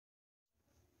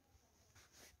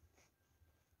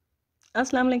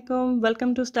Assalamu alaikum,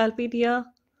 welcome to Stylepedia.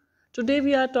 Today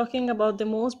we are talking about the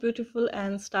most beautiful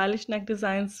and stylish neck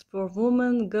designs for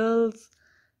women, girls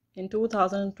in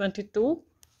 2022.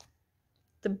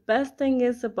 The best thing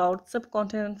is about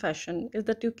subcontinent fashion is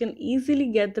that you can easily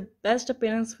get the best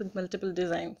appearance with multiple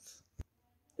designs.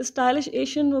 Stylish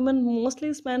Asian women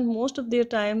mostly spend most of their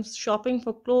time shopping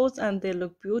for clothes and they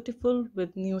look beautiful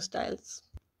with new styles.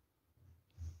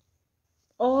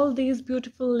 All these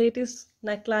beautiful latest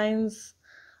necklines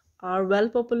are well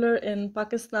popular in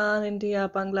Pakistan,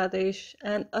 India, Bangladesh,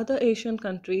 and other Asian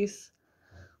countries.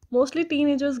 Mostly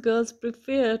teenagers girls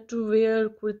prefer to wear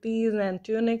kurtis and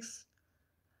tunics.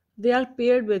 They are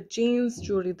paired with jeans,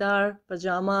 churidar,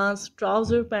 pajamas,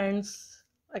 trouser pants,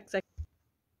 etc.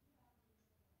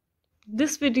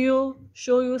 This video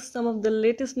show you some of the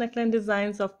latest neckline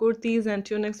designs of kurtis and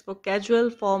tunics for casual,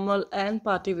 formal and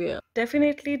party wear.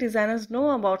 Definitely designers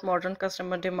know about modern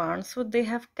customer demands, so they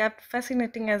have kept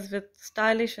fascinating us with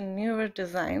stylish and newer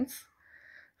designs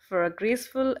for a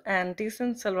graceful and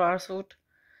decent salwar suit.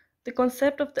 The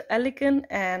concept of the elegant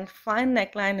and fine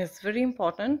neckline is very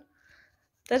important.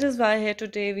 That is why here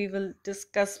today we will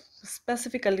discuss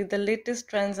specifically the latest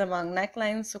trends among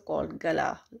necklines, so-called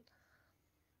gala.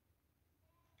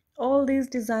 All these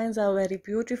designs are very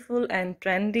beautiful and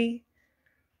trendy.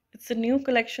 It's a new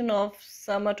collection of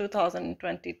summer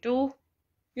 2022.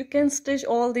 You can stitch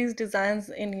all these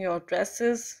designs in your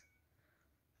dresses.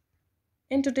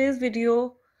 In today's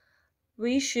video,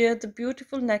 we share the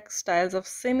beautiful neck styles of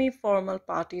semi-formal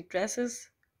party dresses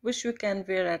which you can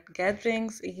wear at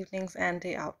gatherings, evenings and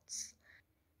day outs.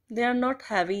 They are not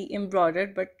heavy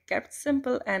embroidered but kept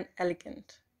simple and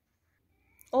elegant.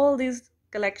 All these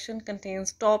collection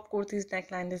contains top kurtis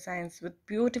neckline designs with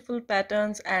beautiful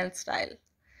patterns and style.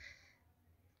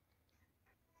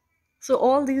 So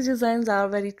all these designs are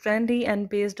very trendy and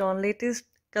based on latest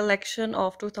collection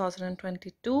of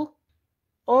 2022.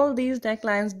 All these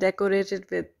necklines decorated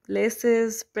with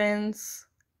laces, prints,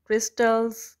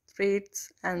 crystals,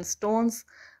 threads and stones,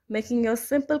 making your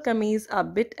simple kameez a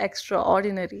bit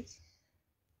extraordinary.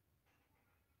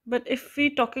 But if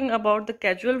we talking about the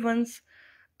casual ones,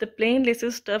 the plain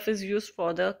laces stuff is used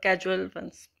for the casual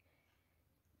ones.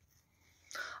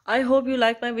 I hope you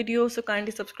like my video, so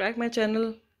kindly subscribe my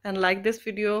channel and like this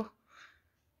video.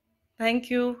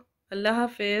 Thank you. Allah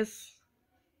Hafiz.